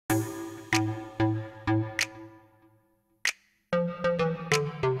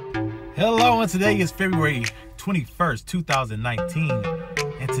Hello, and today is February 21st, 2019,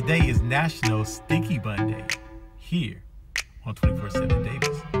 and today is National Sticky Bun Day here on 24/7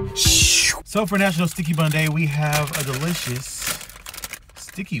 Davis. So for National Sticky Bun Day, we have a delicious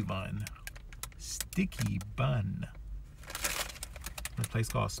sticky bun. Sticky bun. From a place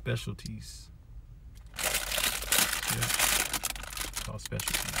called Specialties. Yeah, it's called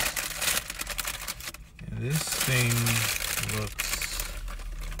Specialties. And this thing looks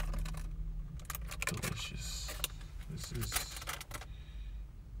delicious. This is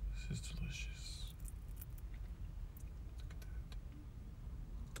delicious.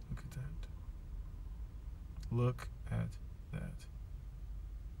 Look at that. Look at that.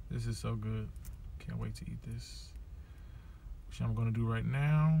 This is so good. Can't wait to eat this. Which I'm gonna do right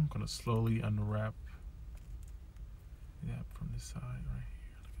now. I'm gonna slowly unwrap that from this side right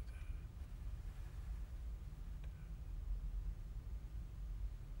here. Look at that.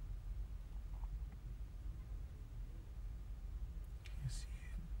 Can't see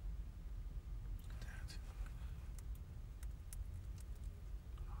it. Look at that.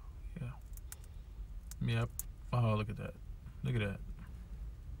 Yeah. Yep. Oh, look at that. Look at that.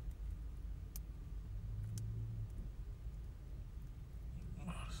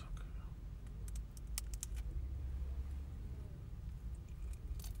 Oh, so good.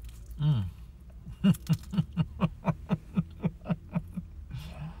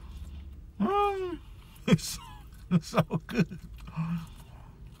 It's so good.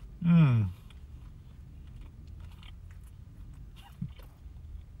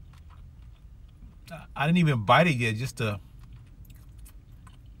 I didn't even bite it yet, just the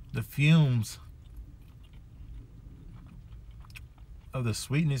fumes of the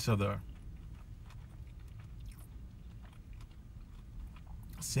sweetness of the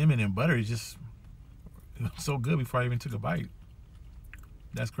cinnamon and butter is just so good before I even took a bite.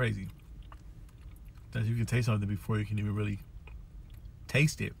 That's crazy. That you can taste something before you can even really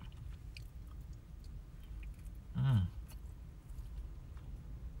taste it.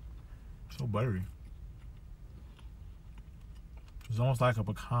 So buttery. It's almost like a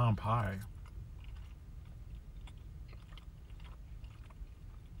pecan pie.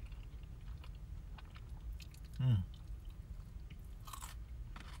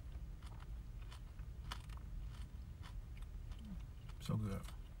 So good.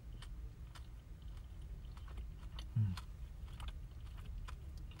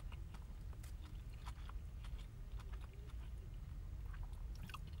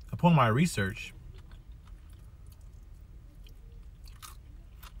 Upon my research,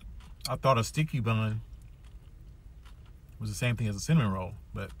 I thought a sticky bun was the same thing as a cinnamon roll,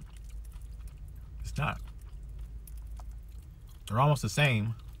 but it's not. They're almost the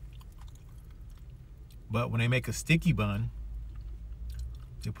same, but when they make a sticky bun,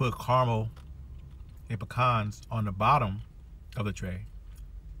 they put caramel and pecans on the bottom of the tray.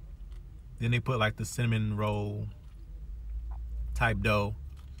 Then they put like the cinnamon roll type dough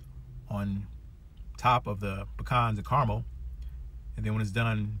on top of the pecans and caramel. And then when it's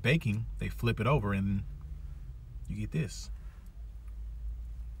done baking, they flip it over and you get this.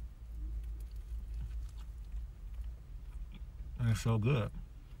 And it's so good.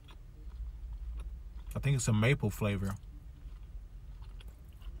 I think it's a maple flavor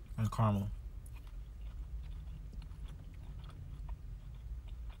and caramel.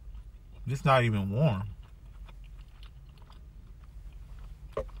 It's not even warm.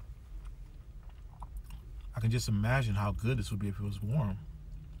 I can just imagine how good this would be if it was warm.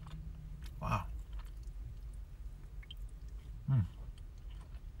 Wow.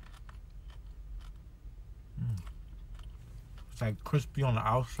 It's like crispy on the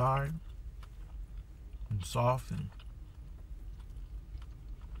outside and soft and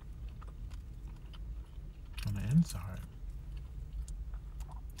on the inside.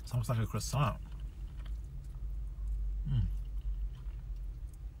 It's almost like a croissant.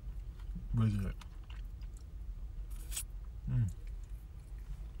 Really good.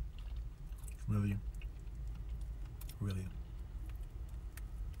 Really, really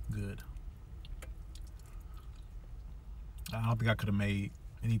good. I don't think I could have made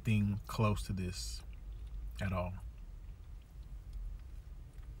anything close to this at all.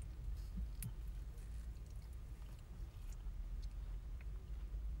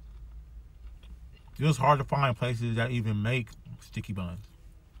 It was hard to find places that even make sticky buns.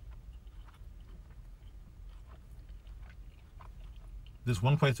 This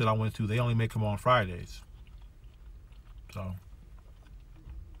one place that I went to, they only make them on Fridays. So,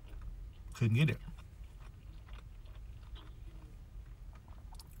 couldn't get it.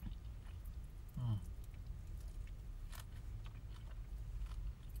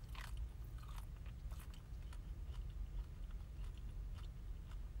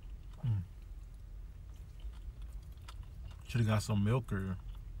 Should have got some milk or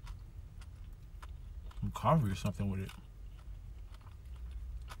some coffee or something with it.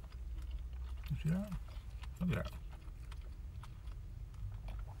 You see that? Look at that.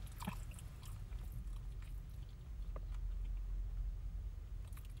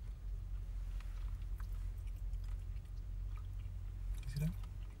 You see that?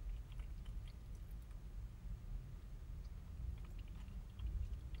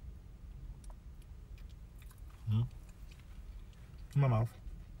 In my mouth.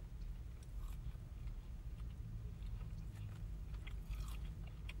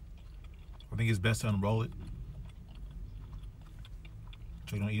 I think it's best to unroll it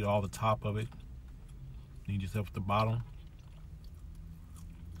so you don't eat all the top of it. You just up at the bottom.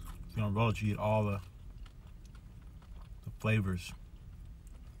 If you unroll it, you eat all the flavors.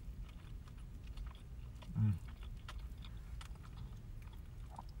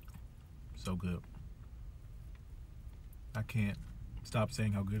 So good. I can't stop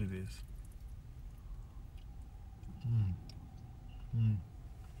saying how good it is.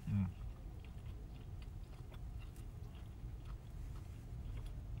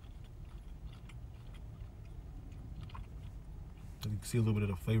 You can see a little bit of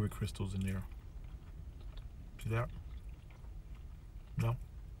the flavor crystals in there. See that? No?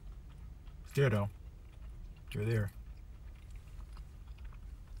 It's there though. They're there.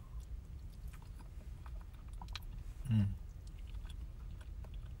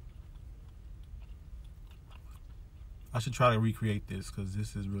 I should try to recreate this because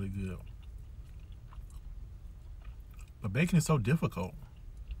this is really good. But baking is so difficult.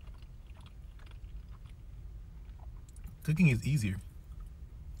 Cooking is easier.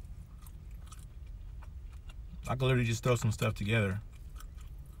 I can literally just throw some stuff together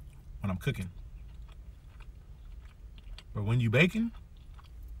when I'm cooking. But when you baking,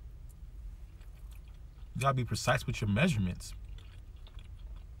 you gotta be precise with your measurements.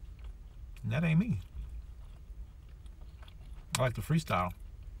 And that ain't me. I like to freestyle.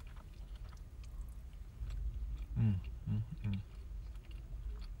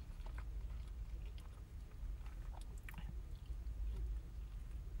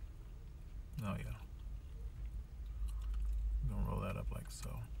 Oh yeah. I'm gonna roll that up like so.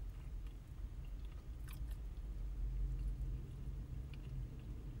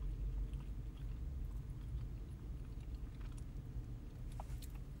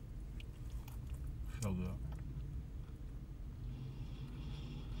 So good.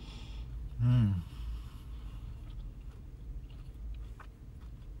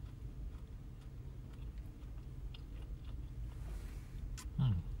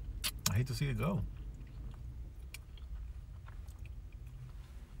 I hate to see it go.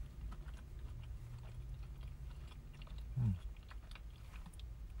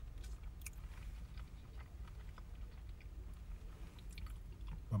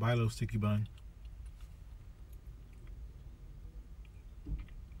 Bye-bye, little sticky bun.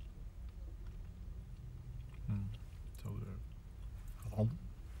 So good.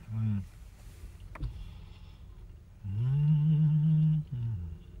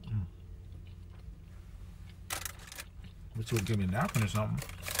 Wish you would give me a napkin or something.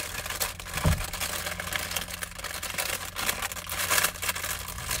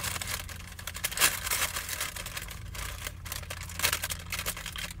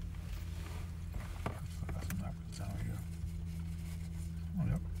 Got some napkins down here. Oh,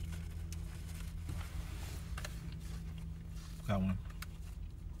 yep. Got one.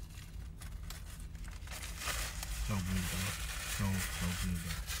 So good, though. So good,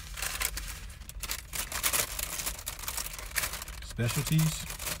 though. Specialties,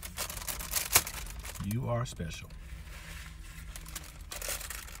 you are special.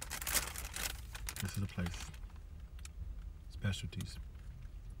 This is a place. Specialties.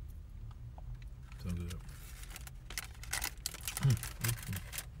 So good.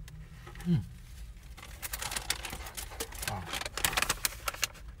 Wow.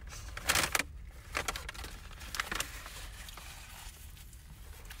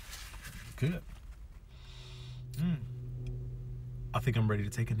 Good. I think I'm ready to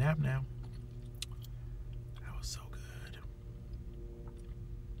take a nap now. That was so good.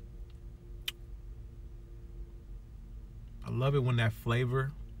 I love it when that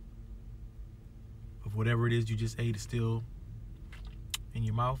flavor of whatever it is you just ate is still in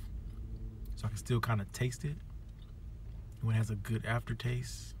your mouth. So I can still kind of taste it. And when it has a good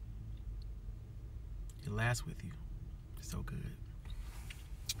aftertaste, it lasts with you. It's so good.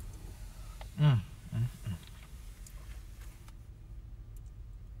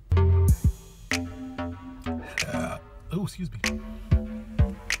 Oh, excuse me.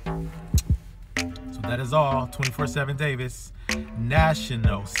 So That is all. 24/7 Davis,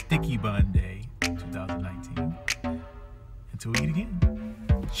 National Sticky Bun Day 2019. Until we eat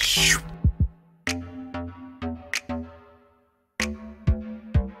again.